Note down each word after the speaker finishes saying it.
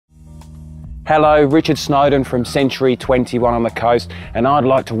Hello, Richard Snowden from Century 21 on the coast, and I'd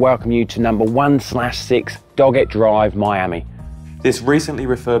like to welcome you to number 1/6 Doggett Drive, Miami. This recently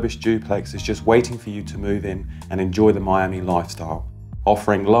refurbished duplex is just waiting for you to move in and enjoy the Miami lifestyle,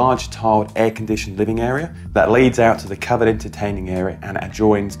 offering large tiled air-conditioned living area that leads out to the covered entertaining area and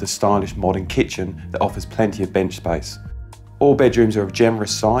adjoins the stylish modern kitchen that offers plenty of bench space. All bedrooms are of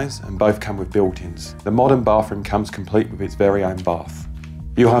generous size and both come with built-ins. The modern bathroom comes complete with its very own bath.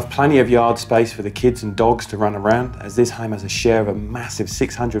 You'll have plenty of yard space for the kids and dogs to run around, as this home has a share of a massive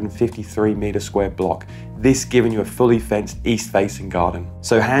 653-metre square block, this giving you a fully fenced east-facing garden.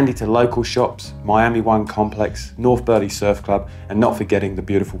 So handy to local shops, Miami One Complex, North Burley Surf Club, and not forgetting the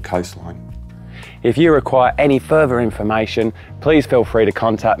beautiful coastline. If you require any further information, please feel free to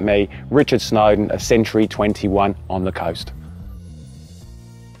contact me, Richard Snowden of Century 21 on the coast.